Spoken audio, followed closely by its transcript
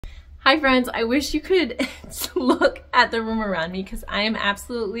Hi friends, I wish you could look at the room around me because I am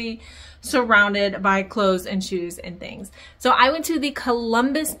absolutely surrounded by clothes and shoes and things. So I went to the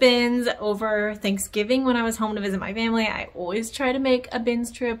Columbus bins over Thanksgiving when I was home to visit my family. I always try to make a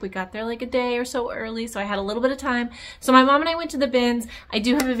bins trip. We got there like a day or so early, so I had a little bit of time. So my mom and I went to the bins. I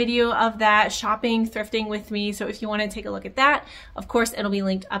do have a video of that shopping, thrifting with me. So if you want to take a look at that, of course, it'll be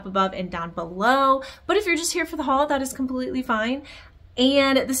linked up above and down below. But if you're just here for the haul, that is completely fine.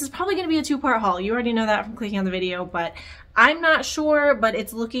 And this is probably going to be a two-part haul. You already know that from clicking on the video, but I'm not sure, but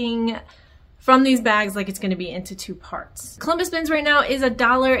it's looking from these bags like it's going to be into two parts. Columbus bins right now is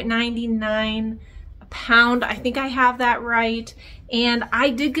 $1.99 a pound. I think I have that right. And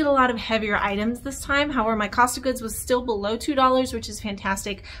I did get a lot of heavier items this time. However, my cost of goods was still below $2, which is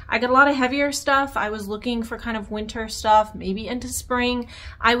fantastic. I got a lot of heavier stuff. I was looking for kind of winter stuff, maybe into spring.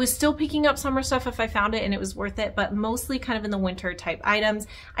 I was still picking up summer stuff if I found it and it was worth it, but mostly kind of in the winter type items.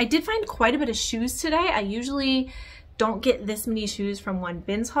 I did find quite a bit of shoes today. I usually don't get this many shoes from one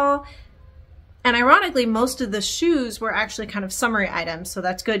bins haul. And ironically, most of the shoes were actually kind of summery items, so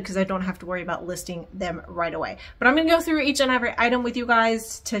that's good because I don't have to worry about listing them right away. But I'm going to go through each and every item with you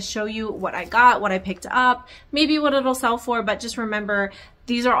guys to show you what I got, what I picked up, maybe what it'll sell for, but just remember,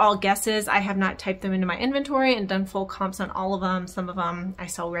 these are all guesses. I have not typed them into my inventory and done full comps on all of them. Some of them I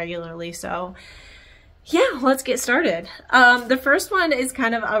sell regularly, so yeah, let's get started. The first one is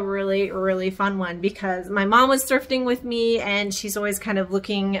kind of a really fun one because my mom was thrifting with me and she's always kind of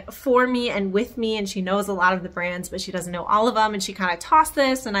looking for me and with me, and she knows a lot of the brands, but she doesn't know all of them, and she kind of tossed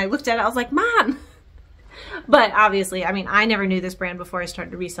this and I looked at it, I was like, Mom! But obviously, I mean, I never knew this brand before I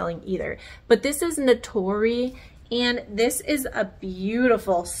started reselling either. But this is Notori, and this is a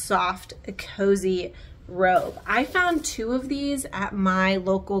beautiful, soft, cozy robe. I found two of these at my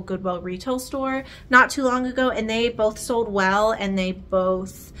local Goodwill retail store not too long ago, and they both sold well, and they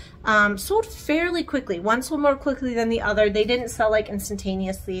both sold fairly quickly. One sold more quickly than the other. They didn't sell like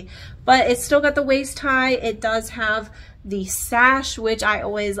instantaneously, but it's still got the waist tie. It does have the sash, which I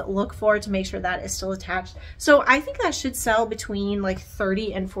always look for to make sure that is still attached. So I think that should sell between like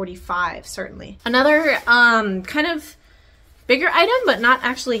 30 and 45, certainly. Another kind of bigger item, but not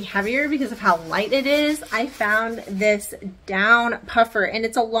actually heavier because of how light it is. I found this down puffer, and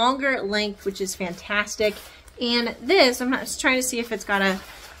it's a longer length, which is fantastic. And this, I'm just trying to see if it's got a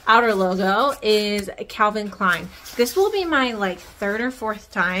outer logo, is Calvin Klein. This will be my like third or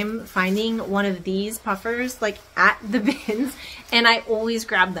fourth time finding one of these puffers like at the bins, and I always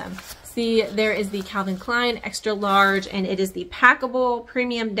grab them. See, there is the Calvin Klein extra large, and it is the packable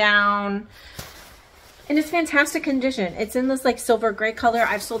premium down. And it's fantastic condition. It's in this like silver gray color.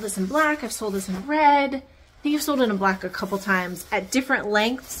 I've sold this in black. I've sold this in red. I think I've sold it in black a couple times at different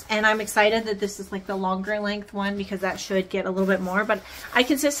lengths. And I'm excited that this is like the longer length one because that should get a little bit more. But I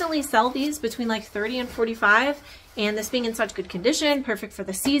consistently sell these between like 30 and 45. And this being in such good condition, perfect for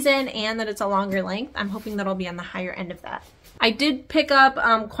the season, and that it's a longer length, I'm hoping that I'll be on the higher end of that. I did pick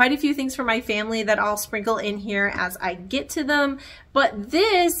up quite a few things for my family that I'll sprinkle in here as I get to them, but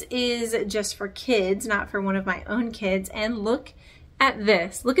this is just for kids, not for one of my own kids. And look at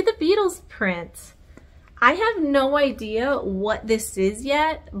this. Look at the Beatles print. I have no idea what this is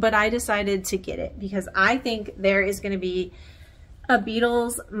yet, but I decided to get it because I think there is going to be a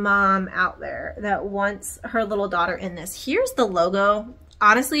Beatles mom out there that wants her little daughter in this. Here's the logo.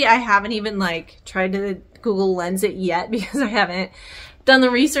 Honestly, I haven't even like tried to Google Lens it yet because I haven't done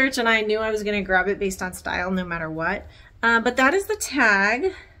the research, and I knew I was going to grab it based on style no matter what. But that is the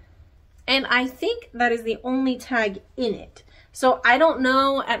tag, and I think that is the only tag in it. So I don't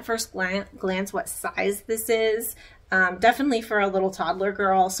know at first glance what size this is. Definitely for a little toddler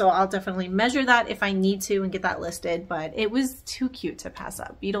girl, so I'll definitely measure that if I need to and get that listed, but it was too cute to pass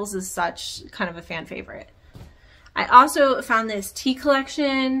up. Beatles is such kind of a fan favorite. I also found this tea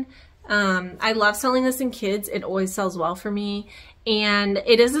collection. I love selling this in kids. It always sells well for me. And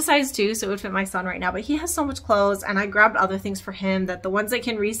it is a size 2, so it would fit my son right now. But he has so much clothes, and I grabbed other things for him that the ones I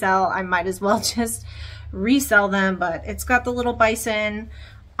can resell, I might as well just resell them. But it's got the little bison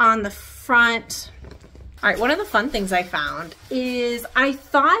on the front. All right, one of the fun things I found is I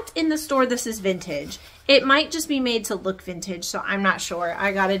thought in the store this is vintage. It might just be made to look vintage, so I'm not sure.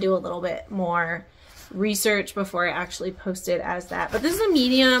 I got to do a little bit more research before I actually post it as that. But this is a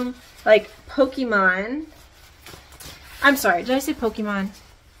medium, like Pokemon. I'm sorry, did I say Pokemon?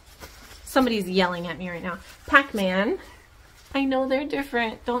 Somebody's yelling at me right now. Pac-Man. I know they're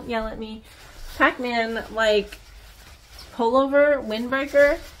different. Don't yell at me. Pac-Man, like pullover,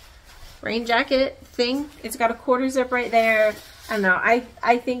 windbreaker, rain jacket thing. It's got a quarter zip right there. I don't know.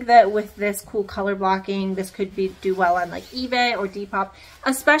 I think that with this cool color blocking, this could do well on like eBay or Depop,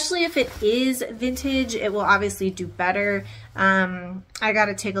 especially if it is vintage. It will obviously do better. I got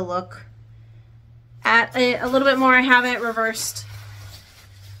to take a look at it a little bit more. I haven't reversed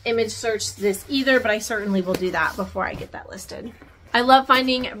image searched this either, but I certainly will do that before I get that listed. I love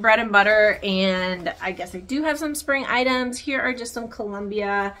finding bread and butter, and I guess I do have some spring items. Here are just some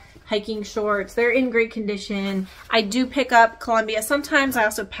Columbia hiking shorts. They're in great condition. I do pick up Columbia. Sometimes I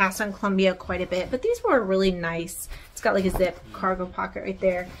also pass on Columbia quite a bit, but these were really nice. It's got like a zip cargo pocket right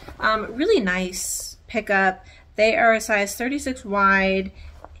there. Really nice pickup. They are a size 36 wide,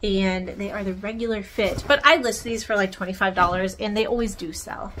 and they are the regular fit, but I list these for like $25 and they always do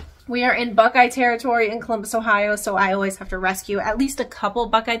sell. We are in Buckeye territory in Columbus, Ohio, so I always have to rescue at least a couple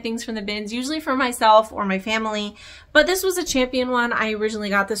Buckeye things from the bins, usually for myself or my family. But this was a Champion one. I originally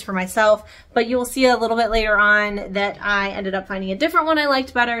got this for myself, but you'll see a little bit later on that I ended up finding a different one I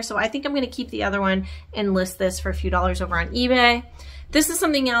liked better. So I think I'm going to keep the other one and list this for a few dollars over on eBay. This is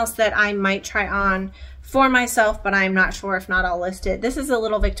something else that I might try on for myself, but I'm not sure. If not, I'll list it. This is a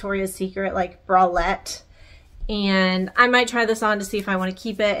little Victoria's Secret like bralette, and I might try this on to see if I want to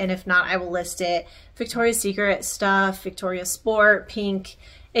keep it, and if not, I will list it. Victoria's Secret stuff, Victoria's Sport, pink.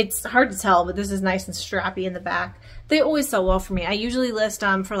 It's hard to tell, but this is nice and strappy in the back. They always sell well for me. I usually list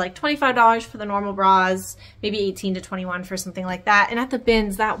them for like $25 for the normal bras, maybe 18 to 21 for something like that. And at the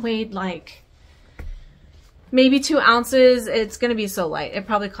bins, that weighed like maybe 2 ounces. It's going to be so light. It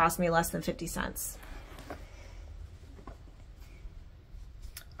probably cost me less than 50 cents.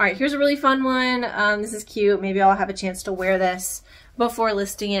 All right, here's a really fun one. This is cute. Maybe I'll have a chance to wear this before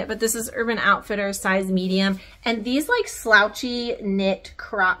listing it, but this is Urban Outfitters size medium. And these like slouchy knit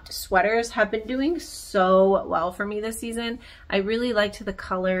cropped sweaters have been doing so well for me this season. I really liked the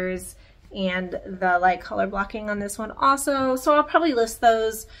colors and the like color blocking on this one also. So I'll probably list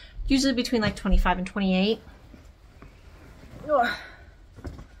those usually between like 25 and 28. Ugh.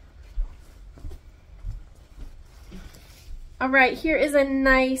 All right, here is a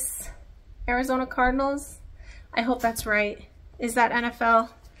nice Arizona Cardinals. I hope that's right. Is that NFL?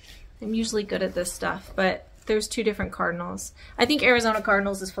 I'm usually good at this stuff, but there's 2 different Cardinals. I think Arizona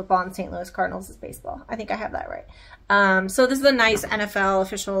Cardinals is football and St. Louis Cardinals is baseball. I think I have that right. So this is a nice NFL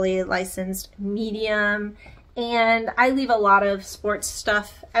officially licensed medium. And I leave a lot of sports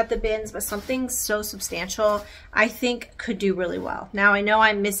stuff at the bins, but something so substantial I think could do really well. Now I know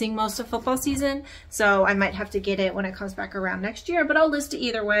I'm missing most of football season, so I might have to get it when it comes back around next year, but I'll list it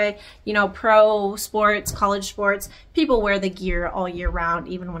either way. You know, pro sports, college sports, people wear the gear all year round,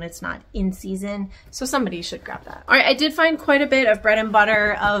 even when it's not in season. So somebody should grab that. All right, I did find quite a bit of bread and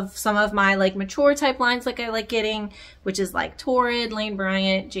butter of some of my like mature type lines like I like getting, which is like Torrid, Lane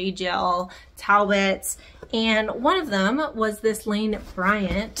Bryant, J.Jill, Talbots. And one of them was this Lane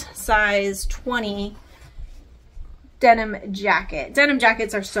Bryant size 20 denim jacket. Denim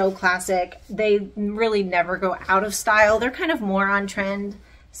jackets are so classic. They really never go out of style. They're kind of more on trend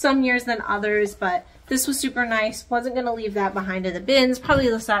some years than others, but this was super nice. Wasn't going to leave that behind in the bins. Probably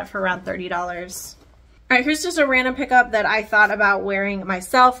list that for around $30. All right, here's just a random pickup that I thought about wearing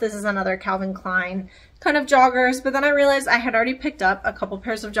myself. This is another Calvin Klein kind of joggers, but then I realized I had already picked up a couple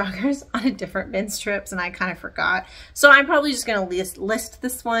pairs of joggers on a different bin strips and I kind of forgot. So I'm probably just going to list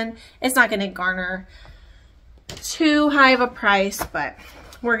this one. It's not going to garner too high of a price, but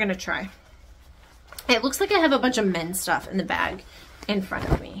we're going to try. It looks like I have a bunch of men's stuff in the bag in front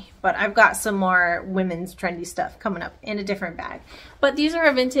of me, but I've got some more women's trendy stuff coming up in a different bag. But these are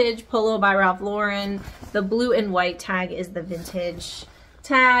a vintage polo by Ralph Lauren. The blue and white tag is the vintage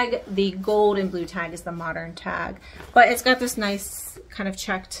tag. The gold and blue tag is the modern tag. But it's got this nice kind of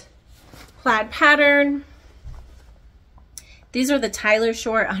checked plaid pattern. These are the Tyler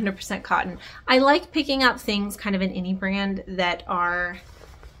Short 100% cotton. I like picking up things kind of an indie brand that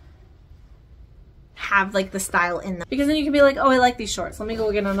have like the style in them, because then you can be like, oh, I like these shorts, let me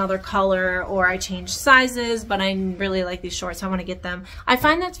go get another color, or I changed sizes but I really like these shorts, I want to get them. I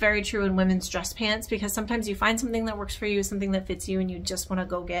find that's very true in women's dress pants, because sometimes you find something that works for you, something that fits you, and you just want to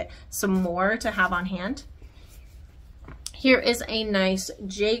go get some more to have on hand. Here is a nice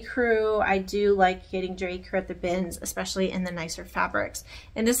J. Crew. I do like getting J. Crew at the bins, especially in the nicer fabrics.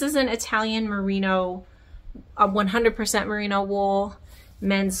 And this is an Italian merino, 100% merino wool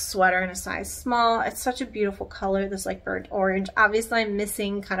men's sweater in a size small. It's such a beautiful color, this like burnt orange. Obviously I'm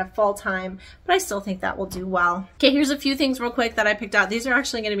missing kind of fall time, but I still think that will do well. Okay, here's a few things real quick that I picked out. These are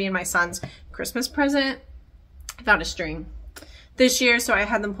actually going to be in my son's Christmas present. I found a string this year, so I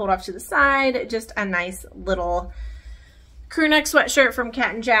had them pulled off to the side. Just a nice little crew neck sweatshirt from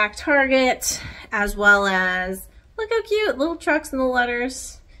Cat and Jack Target, as well as Look how cute, little trucks and the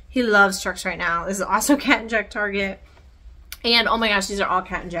letters. He loves trucks right now. This is also Cat and Jack Target. And oh my gosh, these are all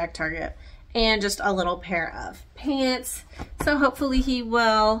Cat and Jack Target. And just a little pair of pants. So hopefully he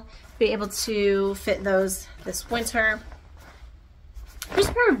will be able to fit those this winter. Here's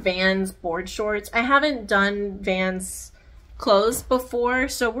a pair of Vans board shorts. I haven't done Vans clothes before,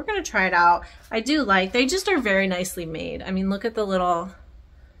 so we're gonna try it out. I do like, they just are very nicely made. I mean, look at the little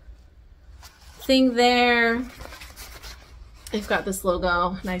thing there. They've got this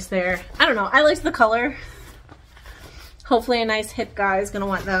logo nice there. I don't know, I liked the color. Hopefully a nice hip guy is gonna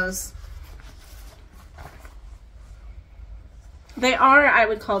want those. They are, I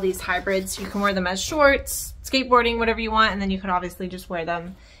would call these hybrids. You can wear them as shorts, skateboarding, whatever you want, and then you could obviously just wear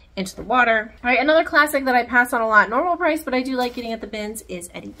them into the water. All right, another classic that I pass on a lot, normal price, but I do like getting at the bins, is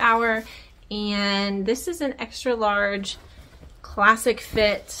Eddie Bauer. And this is an extra large classic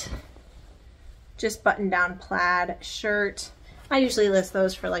fit, just button down plaid shirt. I usually list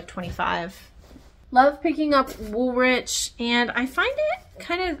those for like $25. Love picking up Woolrich, and I find it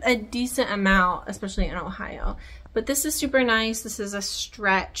kind of a decent amount, especially in Ohio. But this is super nice. This is a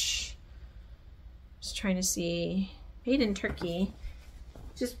stretch. Just trying to see. Made in Turkey.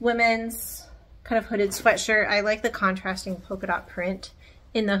 Just women's kind of hooded sweatshirt. I like the contrasting polka dot print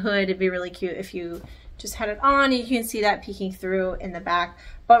in the hood. It'd be really cute if you just had it on. You can see that peeking through in the back.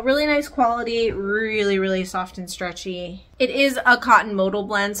 But really nice quality. Really, really soft and stretchy. It is a cotton modal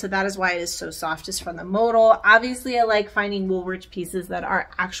blend, so that is why it is so soft, is from the modal. Obviously, I like finding Woolrich pieces that are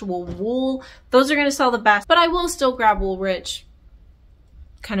actual wool. Those are going to sell the best, but I will still grab Woolrich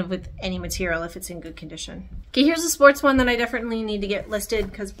kind of with any material if it's in good condition. Okay, here's a sports one that I definitely need to get listed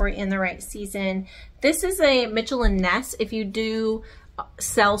because we're in the right season. This is a Mitchell & Ness. If you do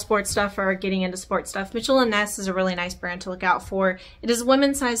sell sports stuff or are getting into sports stuff, Mitchell & Ness is a really nice brand to look out for. It is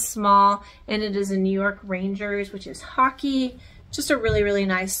women's size small, and it is a New York Rangers, which is hockey. Just a really, really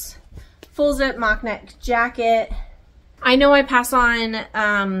nice full zip mock neck jacket. I know I pass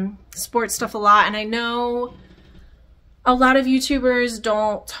on sports stuff a lot, and I know a lot of YouTubers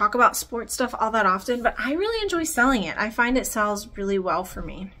don't talk about sports stuff all that often, but I really enjoy selling it. I find it sells really well for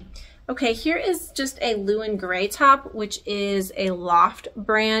me. Okay, here is just a Lou & Gray top, which is a Loft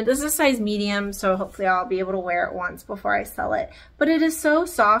brand. This is a size medium, so hopefully I'll be able to wear it once before I sell it. But it is so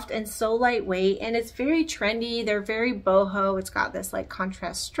soft and so lightweight, and it's very trendy. They're very boho. It's got this like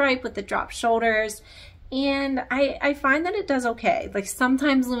contrast stripe with the drop shoulders. And I find that it does okay. Like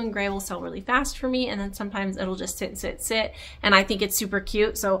sometimes Lou & Gray will sell really fast for me, and then sometimes it'll just sit. And I think it's super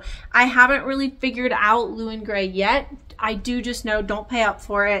cute. So I haven't really figured out Lou & Gray yet. I do just know don't pay up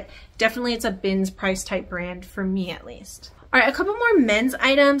for it. Definitely it's a bins price type brand for me at least. All right, a couple more men's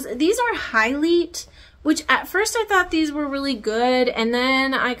items. These are Highleat, which at first I thought these were really good. And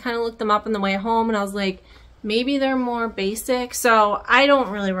then I kind of looked them up on the way home and I was like, maybe they're more basic. So I don't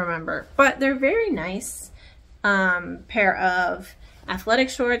really remember, but they're very nice. Pair of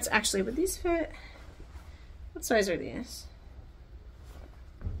athletic shorts. Actually, would these fit? What size are these?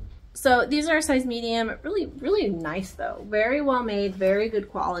 So these are a size medium. Really, really nice though. Very well made, very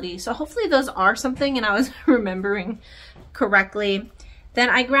good quality. So hopefully those are something and I was remembering correctly. Then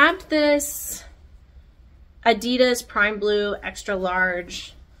I grabbed this Adidas Prime Blue extra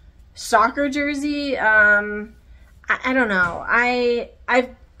large soccer jersey. I don't know.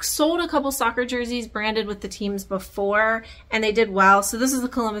 I've sold a couple soccer jerseys branded with the teams before and they did well. So this is the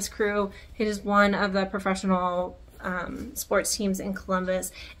Columbus Crew. It is one of the professional sports teams in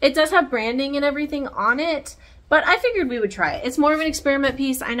Columbus. It does have branding and everything on it, but I figured we would try it. It's more of an experiment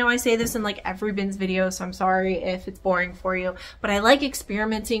piece. I know I say this in like every bins video, so I'm sorry if it's boring for you, but I like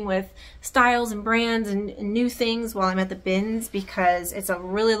experimenting with styles and brands and new things while I'm at the bins because it's a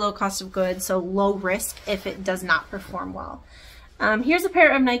really low cost of goods, so low risk if it does not perform well. Here's a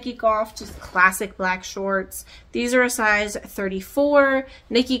pair of Nike Golf, just classic black shorts. These are a size 34,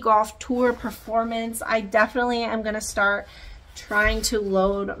 Nike Golf Tour Performance. I definitely am going to start trying to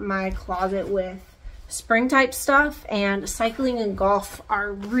load my closet with spring type stuff, and cycling and golf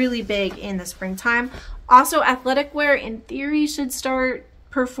are really big in the springtime. Also, athletic wear in theory should start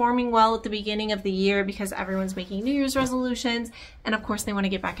performing well at the beginning of the year because everyone's making New Year's resolutions, and of course they want to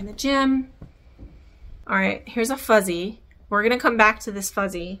get back in the gym. All right, here's a fuzzy. We're going to come back to this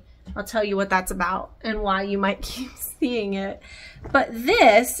fuzzy. I'll tell you what that's about and why you might keep seeing it. But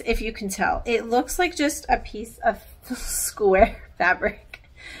this, if you can tell, it looks like just a piece of square fabric.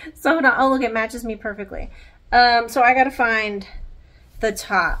 So now, oh look, it matches me perfectly. So I got to find the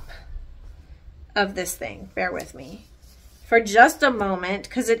top of this thing. Bear with me for just a moment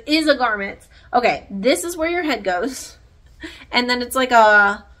because it is a garment. Okay, this is where your head goes. And then it's like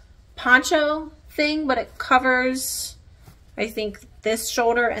a poncho thing, but it covers, I think, this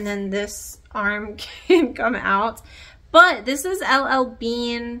shoulder, and then this arm can come out. But this is LL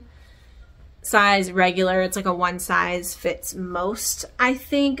Bean size regular. It's like a one size fits most, I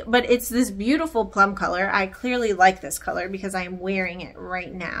think, but it's this beautiful plum color. I clearly like this color because I'm wearing it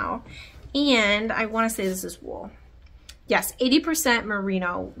right now. And I want to say this is wool. Yes, 80%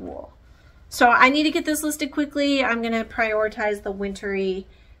 merino wool. So I need to get this listed quickly. I'm going to prioritize the wintry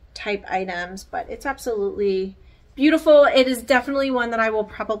type items, but it's absolutely beautiful. It is definitely one that I will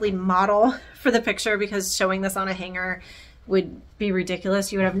probably model for the picture because showing this on a hanger would be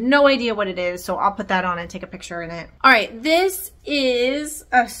ridiculous. You would have no idea what it is, so I'll put that on and take a picture in it. All right, this is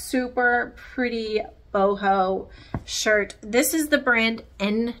a super pretty boho shirt. This is the brand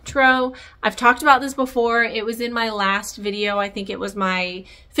Entro. I've talked about this before. It was in my last video. I think it was my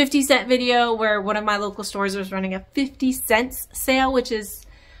 50-cent video where one of my local stores was running a 50 cents sale, which is,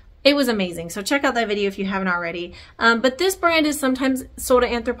 it was amazing. So check out that video if you haven't already. But this brand is sometimes sold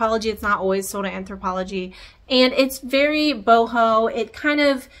at Anthropologie. It's not always sold at Anthropologie. And it's very boho. It kind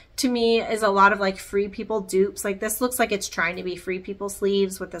of, to me, is a lot of like Free People dupes. Like this looks like it's trying to be Free People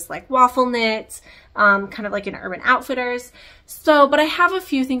sleeves with this like waffle knit, kind of like an Urban Outfitters. So, but I have a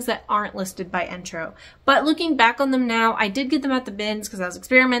few things that aren't listed by Entro. But looking back on them now, I did get them at the bins because I was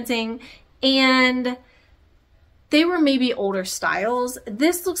experimenting. And they were maybe older styles.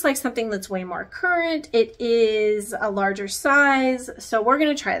 This looks like something that's way more current. It is a larger size, so we're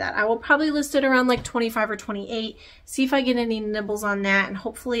gonna try that. I will probably list it around like 25 or 28, see if I get any nibbles on that, and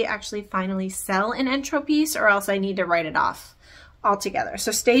hopefully actually finally sell an Entro piece, or else I need to write it off altogether.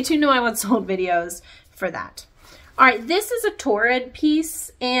 So stay tuned to my What's Sold videos for that. All right, this is a Torrid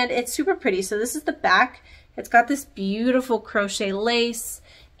piece, and it's super pretty. So this is the back. It's got this beautiful crochet lace,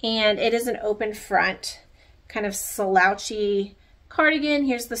 and it is an open front, kind of slouchy cardigan.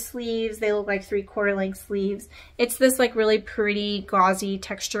 Here's the sleeves. They look like 3/4 length sleeves. It's this like really pretty gauzy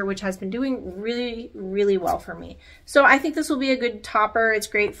texture, which has been doing really, really well for me. So I think this will be a good topper. It's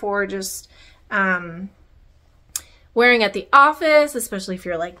great for just wearing at the office, especially if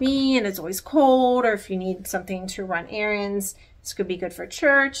you're like me and it's always cold, or if you need something to run errands. This could be good for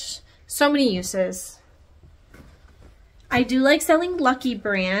church. So many uses. I do like selling Lucky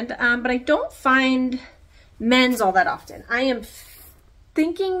brand, but I don't find men's all that often. I am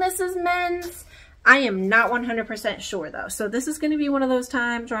thinking this is men's. I am not 100% sure though. So this is going to be one of those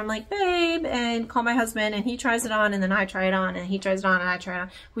times where I'm like, babe, and call my husband and he tries it on and then I try it on and he tries it on and I try it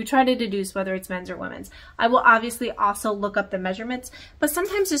on. We try to deduce whether it's men's or women's. I will obviously also look up the measurements, but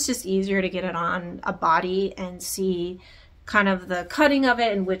sometimes it's just easier to get it on a body and see kind of the cutting of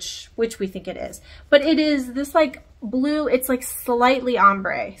it and which we think it is. But it is this like blue, it's like slightly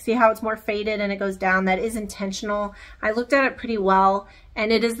ombre. See how it's more faded and it goes down? That is intentional. I looked at it pretty well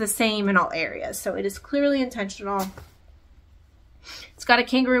and it is the same in all areas. So it is clearly intentional. It's got a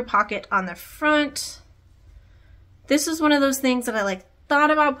kangaroo pocket on the front. This is one of those things that I like thought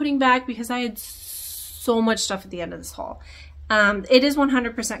about putting back because I had so much stuff at the end of this haul. It is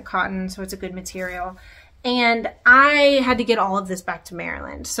 100% cotton, so it's a good material. And I had to get all of this back to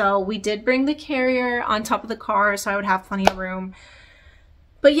Maryland. So we did bring the carrier on top of the car so I would have plenty of room.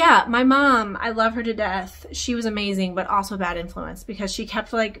 But yeah, my mom, I love her to death. She was amazing, but also a bad influence because she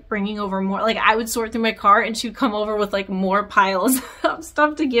kept like bringing over more. Like I would sort through my cart and she would come over with like more piles of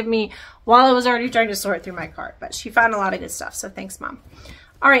stuff to give me while I was already trying to sort through my cart. But she found a lot of good stuff. So thanks, Mom.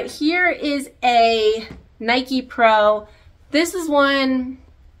 All right, here is a Nike Pro. This is one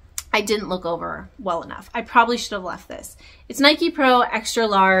I didn't look over well enough. I probably should have left this. It's Nike Pro extra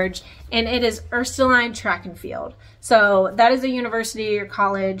large and it is Ursuline track and field. So that is a university or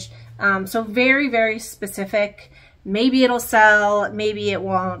college. So very, very specific. Maybe it'll sell, maybe it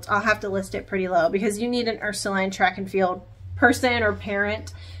won't. I'll have to list it pretty low because you need an Ursuline track and field person or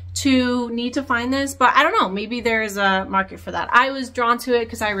parent to need to find this. But I don't know, maybe there's a market for that. I was drawn to it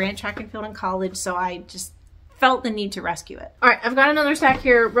because I ran track and field in college, so I just felt the need to rescue it. All right, I've got another stack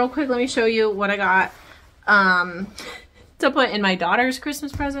here. Real quick, let me show you what I got to put in my daughter's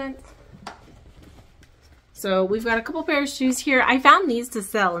Christmas present. So we've got a couple pairs of shoes here. I found these to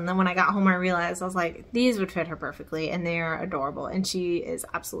sell, and then when I got home, I realized I was like, these would fit her perfectly, and they are adorable, and she is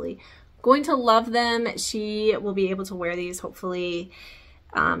absolutely going to love them. She will be able to wear these hopefully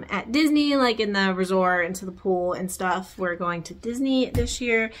at Disney, like in the resort and to the pool and stuff. We're going to Disney this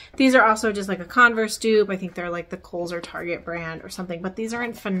year. These are also just like a Converse dupe. I think they're like the Kohl's or Target brand or something, but these are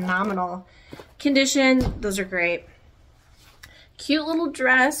in phenomenal condition. Those are great. Cute little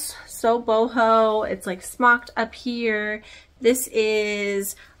dress, so boho. It's like smocked up here. This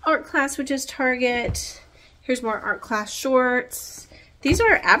is Art Class, which is Target. Here's more Art Class shorts. These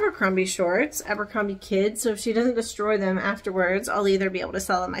are Abercrombie shorts, Abercrombie kids, so if she doesn't destroy them afterwards, I'll either be able to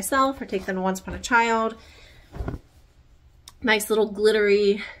sell them myself or take them to Once Upon a Child. Nice little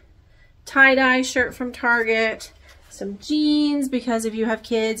glittery tie-dye shirt from Target. Some jeans, because if you have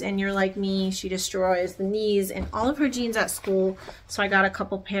kids and you're like me, she destroys the knees in all of her jeans at school, so I got a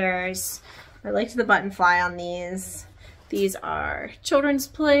couple pairs. I liked the button fly on these. These are Children's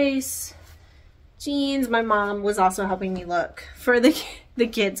Place jeans. My mom was also helping me look for the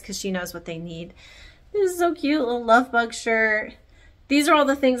kids because she knows what they need. This is so cute, little love bug shirt. These are all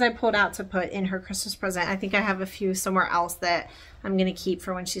the things I pulled out to put in her Christmas present. I think I have a few somewhere else that I'm going to keep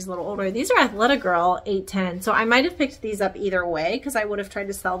for when she's a little older. These are Athletic Girl 810, so I might have picked these up either way because I would have tried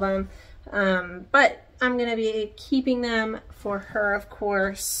to sell them. But I'm going to be keeping them for her, of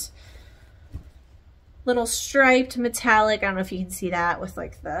course. Little striped metallic, I don't know if you can see that, with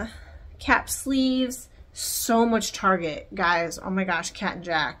like the cap sleeves. So much Target, guys. Oh my gosh, Cat and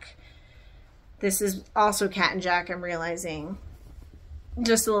Jack. This is also Cat and Jack, I'm realizing.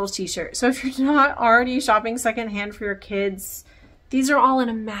 Just a little t-shirt. So if you're not already shopping secondhand for your kids, these are all in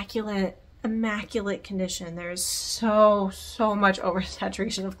immaculate condition. There's so much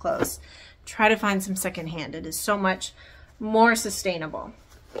oversaturation of clothes. Try to find some secondhand. It is so much more sustainable.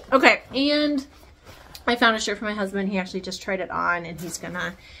 Okay, and I found a shirt for my husband. He actually just tried it on and he's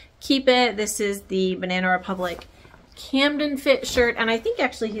gonna keep it. This is the Banana Republic Camden fit shirt, and I think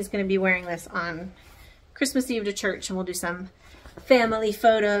actually he's going to be wearing this on Christmas Eve to church, and we'll do some family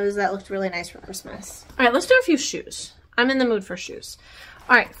photos. That looked really nice for Christmas. All right, let's do a few shoes. I'm in the mood for shoes.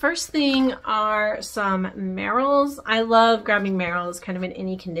 All right, first thing are some Merrells. I love grabbing Merrells kind of in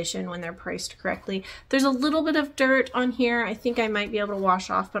any condition when they're priced correctly. There's a little bit of dirt on here. I think I might be able to wash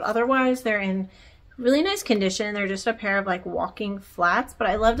off, but otherwise they're in really nice condition. They're just a pair of like walking flats, but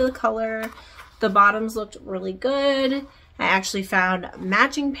I loved the color. The bottoms looked really good. I actually found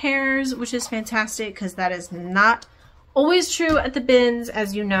matching pairs, which is fantastic because that is not always true at the bins,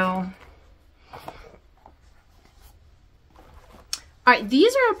 as you know. All right,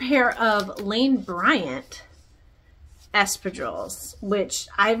 these are a pair of Lane Bryant espadrilles, which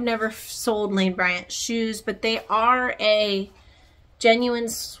I've never sold Lane Bryant shoes, but they are a genuine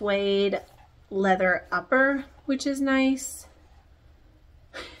suede leather upper, which is nice.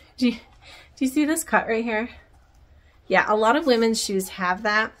 Do you see this cut right here? Yeah, a lot of women's shoes have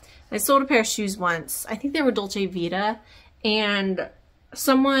that. I sold a pair of shoes once. I think they were Dolce Vita, and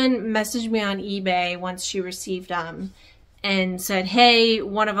someone messaged me on eBay once she received them and said, hey,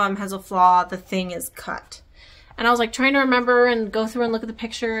 one of them has a flaw, the thing is cut. And I was like trying to remember and go through and look at the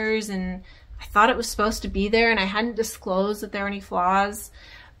pictures, and I thought it was supposed to be there, and I hadn't disclosed that there were any flaws.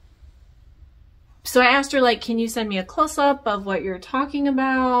 So I asked her, like, can you send me a close-up of what you're talking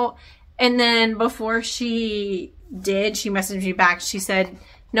about? And then before she did, she messaged me back. She said,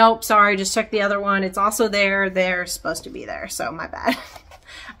 nope, sorry, just check the other one. It's also there. They're supposed to be there, so my bad.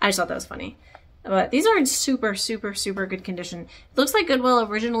 I just thought that was funny. But these are in super good condition. It looks like Goodwill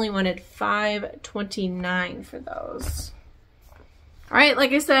originally wanted $5.29 for those. All right,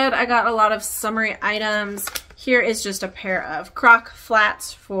 like I said, I got a lot of summery items. Here is just a pair of Croc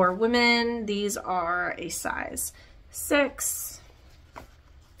flats for women. These are a size 6.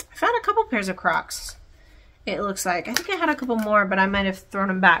 I found a couple pairs of Crocs, it looks like. I think I had a couple more, but I might have thrown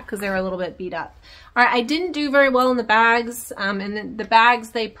them back because they were a little bit beat up. All right, I didn't do very well in the bags. And the bags,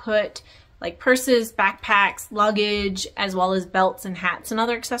 they put like purses, backpacks, luggage, as well as belts and hats and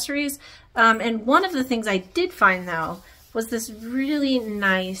other accessories. And one of the things I did find, though, was this really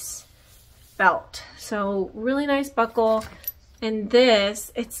nice belt. So really nice buckle. And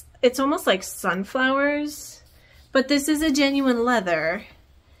this, it's almost like sunflowers, but this is a genuine leather.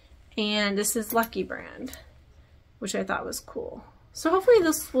 And this is Lucky brand, which I thought was cool. So hopefully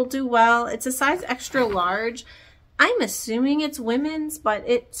this will do well. It's a size extra large. I'm assuming it's women's, but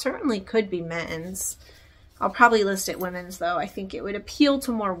it certainly could be men's. I'll probably list it women's though. I think it would appeal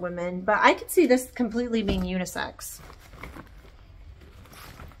to more women, but I could see this completely being unisex.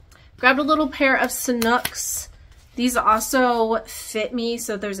 Grabbed a little pair of Sanooks. These also fit me,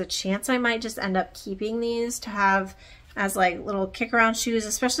 so there's a chance I might just end up keeping these to have as like little kick around shoes,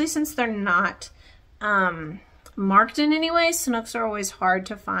 especially since they're not marked in any way. Sanooks are always hard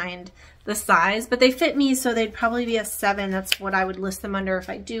to find the size, but they fit me, so they'd probably be a 7. That's what I would list them under if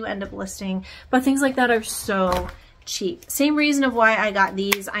I do end up listing. But things like that are so cheap. Same reason of why I got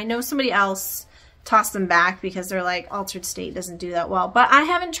these. I know somebody else tossed them back because they're like, Altered State doesn't do that well, but I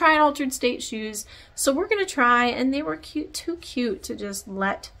haven't tried Altered State shoes, so we're gonna try, and they were cute, too cute to just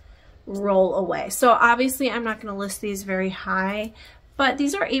let roll away. So obviously I'm not going to list these very high, but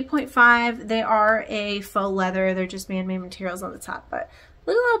these are 8.5. They are a faux leather. They're just man-made materials on the top, but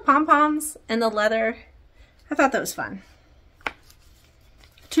look at the little pom-poms and the leather. I thought that was fun.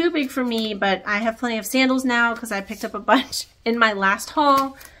 Too big for me, but I have plenty of sandals now because I picked up a bunch in my last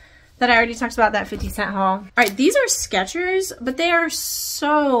haul that I already talked about, that 50-cent haul. All right, these are Skechers, but they are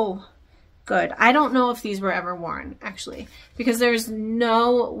so good. I don't know if these were ever worn, actually, because there's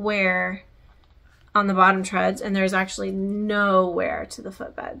no wear on the bottom treads, and there's actually no wear to the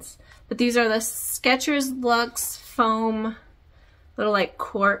footbeds. But these are the Skechers Luxe Foam little like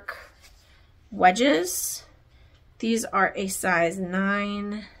cork wedges. These are a size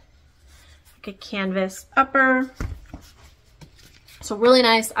 9, like a canvas upper. So really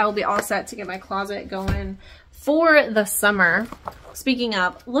nice. I will be all set to get my closet going for the summer. Speaking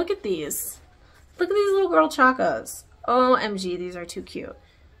of, look at these. Look at these little girl chacos. OMG, these are too cute.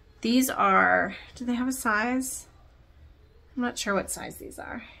 These are, do they have a size? I'm not sure what size these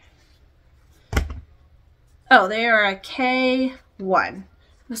are. Oh, they are a K1. I'm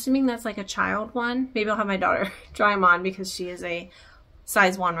assuming that's like a child one. Maybe I'll have my daughter try them on because she is a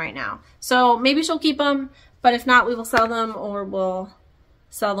size 1 right now. So maybe she'll keep them, but if not, we will sell them, or we'll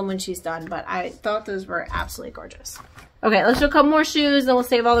sell them when she's done. But I thought those were absolutely gorgeous. Okay, let's do a couple more shoes, then we'll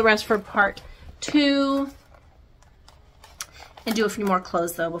save all the rest for part 2. And do a few more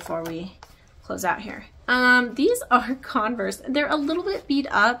clothes though before we close out here. These are Converse. They're a little bit beat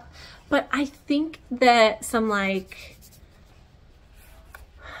up, but I think that some like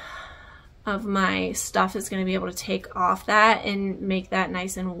of my stuff is going to be able to take off that and make that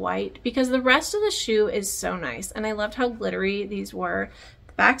nice and white, because the rest of the shoe is so nice. And I loved how glittery these were.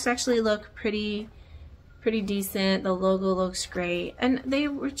 The backs actually look pretty decent. The logo looks great, and they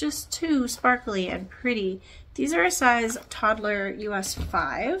were just too sparkly and pretty. These are a size toddler US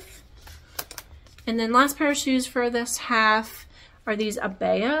 5. And then last pair of shoes for this half are these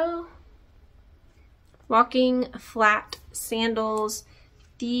Abeo walking flat sandals.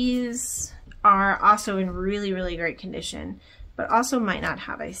 These are also in really great condition, but also might not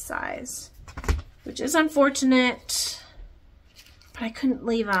have a size, which is unfortunate, but I couldn't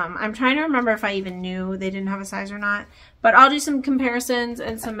leave them. I'm trying to remember if I even knew they didn't have a size or not, but I'll do some comparisons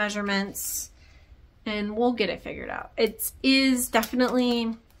and some measurements and we'll get it figured out. It is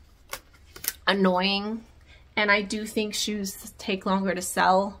definitely annoying, and I do think shoes take longer to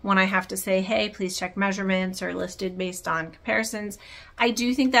sell when I have to say, hey, please check measurements or listed based on comparisons. I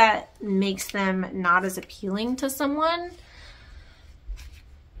do think that makes them not as appealing to someone,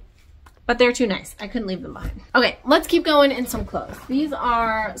 but they're too nice. I couldn't leave them behind. Okay, let's keep going in some clothes. These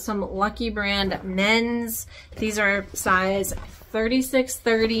are some Lucky Brand men's. These are size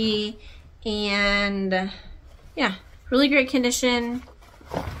 36-30, and yeah, really great condition.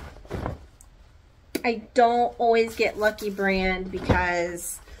 I don't always get Lucky Brand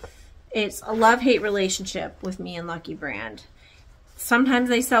because it's a love-hate relationship with me and Lucky Brand. Sometimes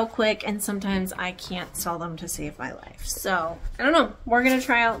they sell quick and sometimes I can't sell them to save my life. So I don't know. We're going to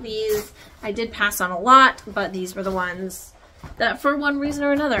try out these. I did pass on a lot, but these were the ones that for one reason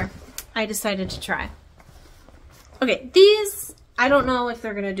or another I decided to try. Okay, these, I don't know if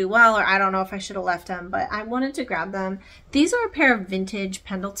they're going to do well, or I don't know if I should have left them, but I wanted to grab them. These are a pair of vintage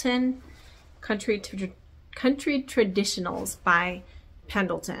Pendleton Country Traditionals by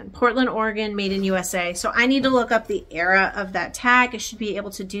Pendleton. Portland, Oregon, made in USA. So I need to look up the era of that tag. I should be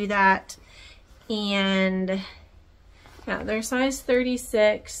able to do that. And yeah, they're size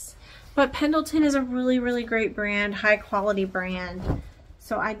 36. But Pendleton is a really great brand, high quality brand.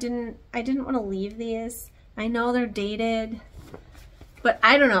 So I didn't want to leave these. I know they're dated, but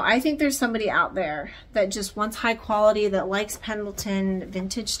I don't know. I think there's somebody out there that just wants high quality, that likes Pendleton.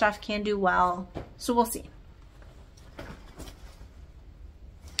 Vintage stuff can do well. So we'll see.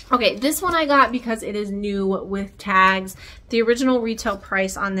 Okay, this one I got because it is new with tags. The original retail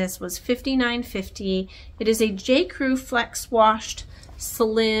price on this was $59.50. It is a J. Crew flex washed,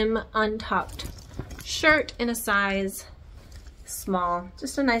 slim, untucked shirt in a size small.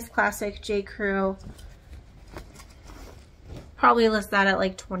 Just a nice classic J. Crew. Probably list that at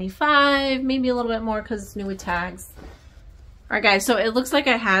like 25, maybe a little bit more because it's new with tags. All right, guys, so it looks like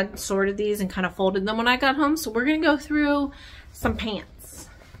I had sorted these and kind of folded them when I got home. So we're gonna go through some pants.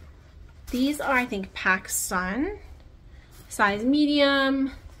 These are, I think, PacSun, size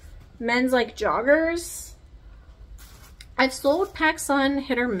medium, men's like joggers. I've sold PacSun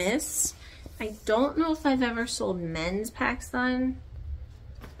hit or miss. I don't know if I've ever sold men's PacSun,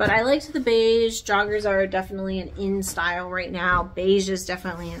 but I liked the beige. Joggers are definitely an in style right now. Beige is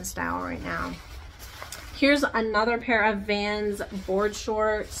definitely in style right now. Here's another pair of Vans board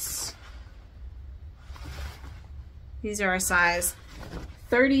shorts. These are a size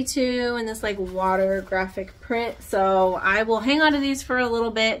 32 in this like water graphic print. So I will hang on to these for a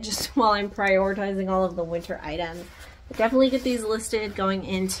little bit just while I'm prioritizing all of the winter items. I'll definitely get these listed going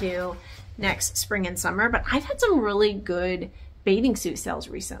into next spring and summer, but I've had some really good bathing suit sales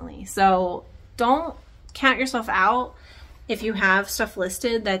recently. So don't count yourself out if you have stuff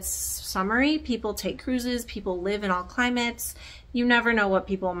listed that's summery. People take cruises, people live in all climates. You never know what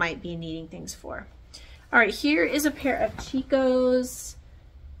people might be needing things for. All right, here is a pair of Chico's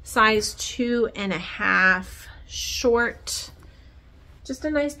size 2.5 short. Just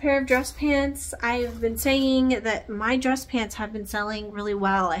a nice pair of dress pants. I've been saying that my dress pants have been selling really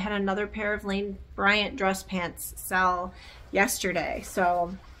well. I had another pair of Lane Bryant dress pants sell yesterday.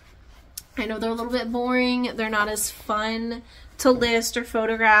 So I know they're a little bit boring. They're not as fun to list or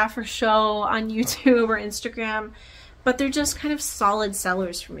photograph or show on YouTube or Instagram, but they're just kind of solid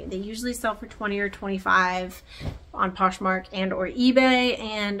sellers for me. They usually sell for 20 or 25 on Poshmark and or eBay.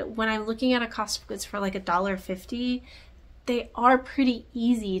 And when I'm looking at a cost of goods for like $1.50, they are pretty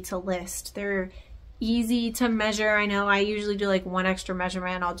easy to list. They're easy to measure. I know I usually do like one extra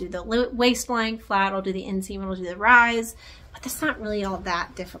measurement. I'll do the waist length flat, I'll do the inseam, and I'll do the rise, but that's not really all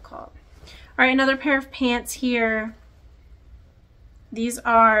that difficult. All right, another pair of pants here. These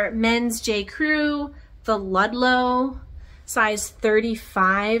are men's J. Crew, the Ludlow, size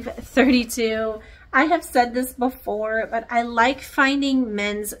 35, 32. I have said this before, but I like finding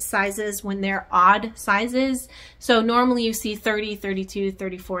men's sizes when they're odd sizes. So normally you see 30, 32,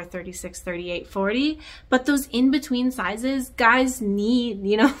 34, 36, 38, 40, but those in-between sizes, guys need,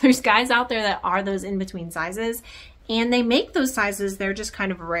 you know, there's guys out there that are those in-between sizes, and they make those sizes, they're just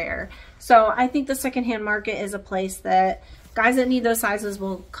kind of rare. So I think the secondhand market is a place that guys that need those sizes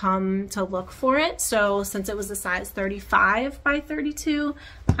will come to look for it. So since it was a size 35 by 32,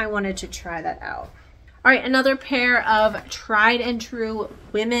 I wanted to try that out. All right, another pair of tried and true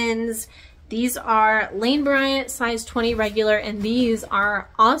women's. These are Lane Bryant size 20 regular, and these are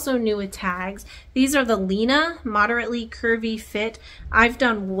also new with tags. These are the Lena moderately curvy fit. I've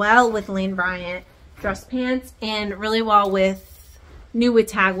done well with Lane Bryant dress pants and really well with new with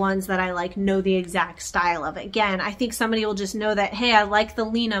tag ones that I like know the exact style of. Again, I think somebody will just know that, hey, I like the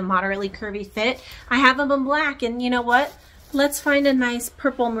Lena moderately curvy fit. I have them in black, and you know what? Let's find a nice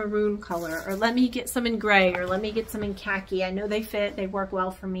purple maroon color, or let me get some in gray, or let me get some in khaki. I know they fit, they work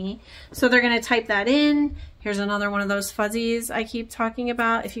well for me. So they're gonna type that in. Here's another one of those fuzzies I keep talking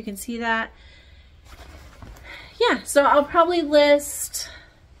about, if you can see that. Yeah, so I'll probably list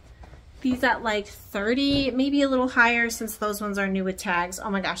these at like 30, maybe a little higher since those ones are new with tags. Oh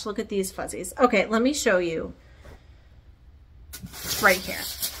my gosh, look at these fuzzies. Okay, let me show you right here.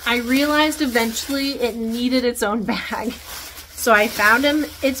 I realized eventually it needed its own bag. So I found him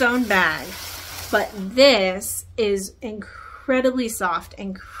its own bag, but this is incredibly soft,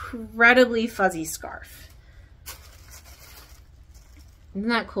 incredibly fuzzy scarf. Isn't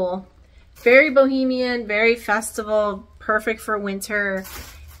that cool? Very bohemian, very festival, perfect for winter.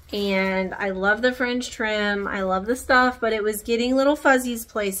 And I love the fringe trim. I love the stuff, but it was getting little fuzzies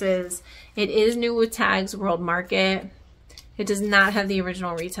places. It is new with tags, World Market. It does not have the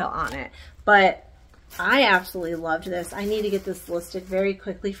original retail on it, but I absolutely loved this. I need to get this listed very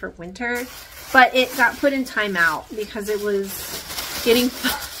quickly for winter, but it got put in timeout because it was getting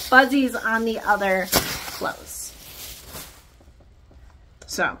fuzzies on the other clothes.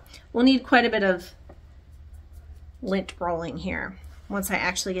 So we'll need quite a bit of lint rolling here once I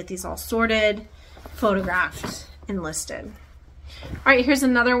actually get these all sorted, photographed, and listed. All right, here's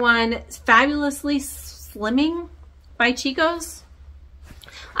another one, Fabulously Slimming by Chico's.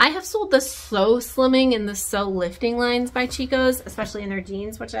 I have sold the So Slimming and the So Lifting lines by Chico's, especially in their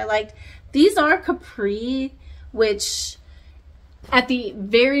jeans, which I liked. These are capri, which at the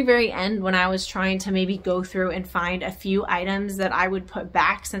very, very end, when I was trying to maybe go through and find a few items that I would put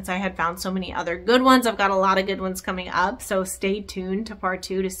back since I had found so many other good ones, I've got a lot of good ones coming up, so stay tuned to part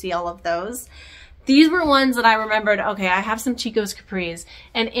 2 to see all of those. These were ones that I remembered, okay, I have some Chico's capris,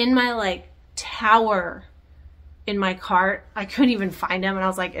 and in my like tower in my cart, I couldn't even find them, and I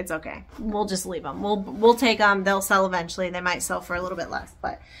was like, it's okay, we'll just leave them, we'll take them, they'll sell eventually, they might sell for a little bit less,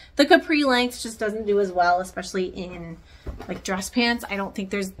 but the capri length just doesn't do as well, especially in like dress pants. I don't think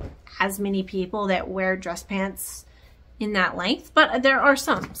there's as many people that wear dress pants in that length, but there are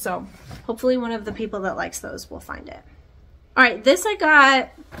some, so hopefully one of the people that likes those will find it. All right, this I got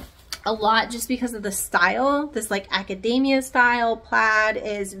a lot just because of the style. This like academia style plaid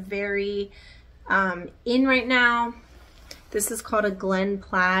is very in right now. This is called a Glen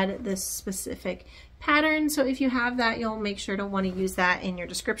plaid, this specific pattern. So if you have that, you'll make sure to want to use that in your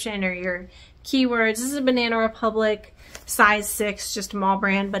description or your keywords. This is a Banana Republic size 6, just a mall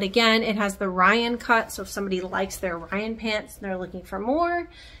brand. But again, it has the Ryan cut. So if somebody likes their Ryan pants and they're looking for more,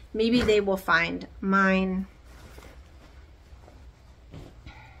 maybe they will find mine.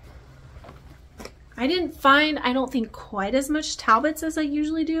 I didn't find, I don't think, quite as much Talbots as I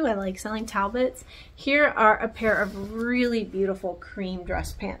usually do. I like selling Talbots. Here are a pair of really beautiful cream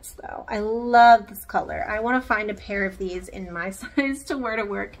dress pants, though. I love this color. I want to find a pair of these in my size to wear to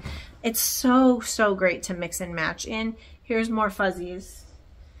work. It's so, so great to mix and match in. Here's more fuzzies.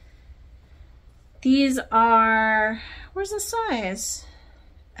 These are, where's the size?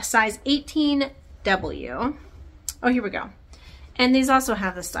 A size 18W. Oh, here we go. And these also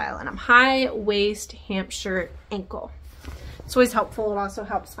have the style in them. High waist, Hampshire ankle. It's always helpful. It also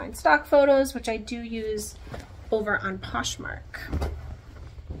helps find stock photos, which I do use over on Poshmark.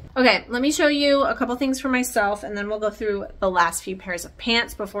 Okay, let me show you a couple things for myself, and then we'll go through the last few pairs of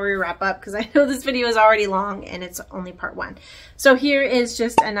pants before we wrap up, because I know this video is already long and it's only part 1. So here is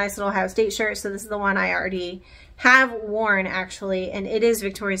just a nice little Ohio State shirt. So this is the one I already have worn, actually, and it is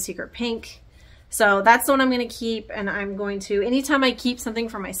Victoria's Secret pink. So that's the one I'm going to keep, and I'm going to, anytime I keep something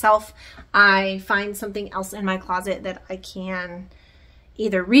for myself, I find something else in my closet that I can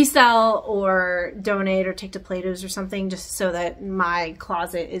either resell or donate or take to Play-Dohs or something, just so that my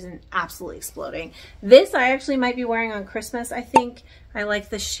closet isn't absolutely exploding. This I actually might be wearing on Christmas, I think. I like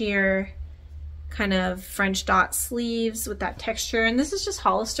the sheer kind of French dot sleeves with that texture, and this is just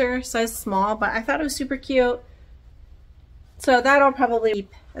Hollister, size small, but I thought it was super cute. So that'll probably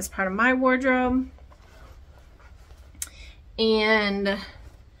keep as part of my wardrobe. And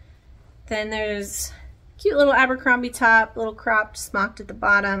then there's cute little Abercrombie top, little cropped smocked at the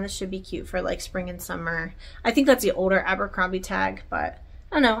bottom. This should be cute for like spring and summer. I think that's the older Abercrombie tag, but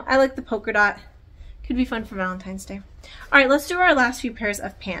I don't know. I like the polka dot. Could be fun for Valentine's Day. All right, let's do our last few pairs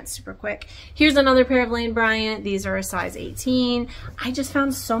of pants super quick. Here's another pair of Lane Bryant. These are a size 18. I just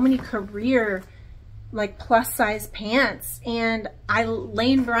found so many career like plus size pants, and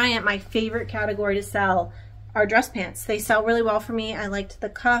Lane Bryant, my favorite category to sell are dress pants. They sell really well for me. I liked the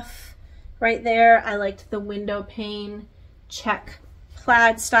cuff right there. I liked the window pane check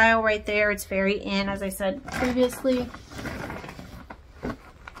plaid style right there. It's very in, as I said previously.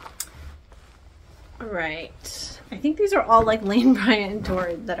 All right, I think these are all like Lane Bryant and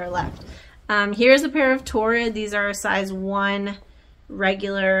Torrid that are left. Here's a pair of Torrid. These are a size 1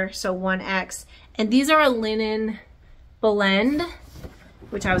 regular, so 1X. And these are a linen blend,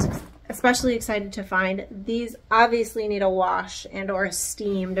 which I was especially excited to find. These obviously need a wash and or a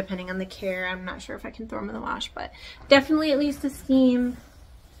steam, depending on the care. I'm not sure if I can throw them in the wash, but definitely at least a steam.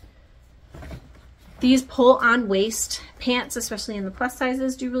 These pull-on waist pants, especially in the plus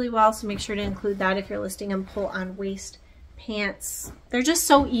sizes, do really well, so make sure to include that if you're listing them. Pull-on waist pants. They're just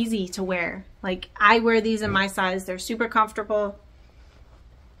so easy to wear. Like, I wear these in my size. They're super comfortable.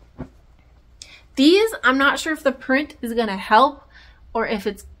 These, I'm not sure if the print is going to help or if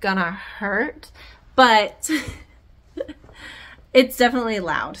it's going to hurt, but it's definitely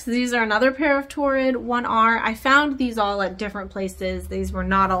loud. So these are another pair of Torrid 1R. I found these all at different places. These were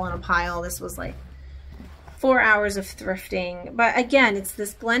not all in a pile. This was like 4 hours of thrifting. But again, it's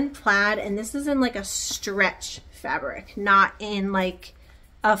this blend plaid, and this is in like a stretch fabric, not in like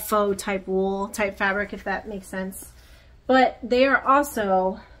a faux type wool type fabric, if that makes sense. But they are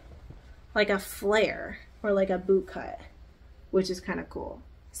also like a flare or like a boot cut, which is kind of cool.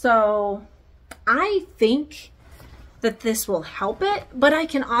 So I think that this will help it, but I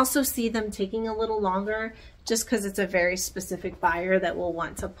can also see them taking a little longer just because it's a very specific buyer that will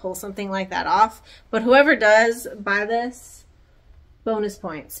want to pull something like that off. But whoever does buy this, bonus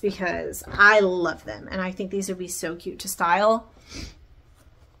points, because I love them and I think these would be so cute to style.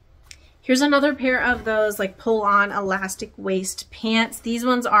 Here's another pair of those like pull-on elastic waist pants. These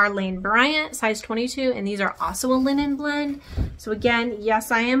ones are Lane Bryant, size 22, and these are also a linen blend. So again,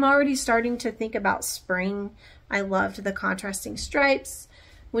 yes, I am already starting to think about spring. I loved the contrasting stripes.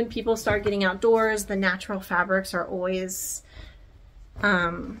 When people start getting outdoors, the natural fabrics are always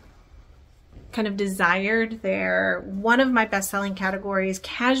kind of desired. They're one of my best-selling categories.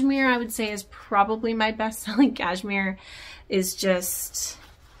 Cashmere, I would say, is probably my best-selling. Cashmere is just...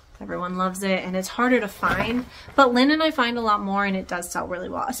 everyone loves it, and it's harder to find, but linen I find a lot more, and it does sell really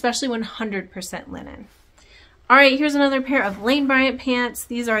well, especially when 100% linen. All right, here's another pair of Lane Bryant pants.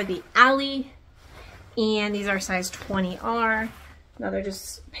 These are the Alley, and these are size 20R. Another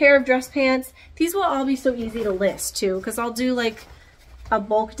just pair of dress pants. These will all be so easy to list too, because I'll do like a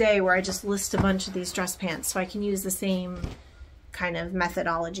bulk day where I just list a bunch of these dress pants, so I can use the same kind of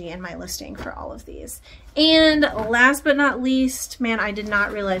methodology in my listing for all of these. And last but not least, man, I did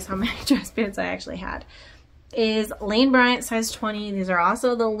not realize how many dress pants I actually had, is Lane Bryant size 20. These are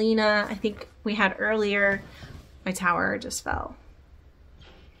also the Lena I think we had earlier. My tower just fell.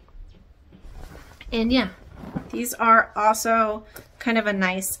 And yeah, these are also kind of a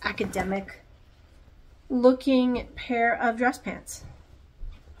nice academic looking pair of dress pants.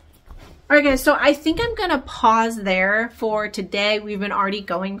 All right, guys, so I think I'm gonna pause there for today. We've been already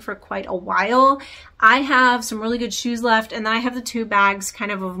going for quite a while. I have some really good shoes left, and then I have the 2 bags kind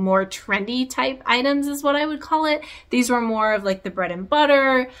of more trendy type items is what I would call it. These were more of like the bread and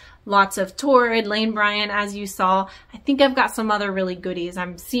butter, lots of Torrid, Lane Bryant, as you saw. I think I've got some other really goodies.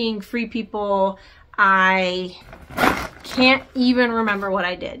 I'm seeing Free People. I can't even remember what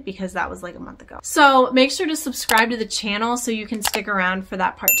I did because that was like a month ago. So make sure to subscribe to the channel so you can stick around for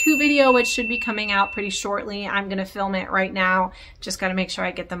that part 2 video, which should be coming out pretty shortly. I'm gonna film it right now. Just gotta make sure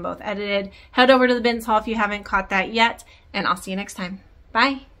I get them both edited. Head over to the bins haul if you haven't caught that yet, and I'll see you next time.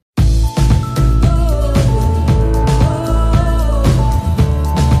 Bye.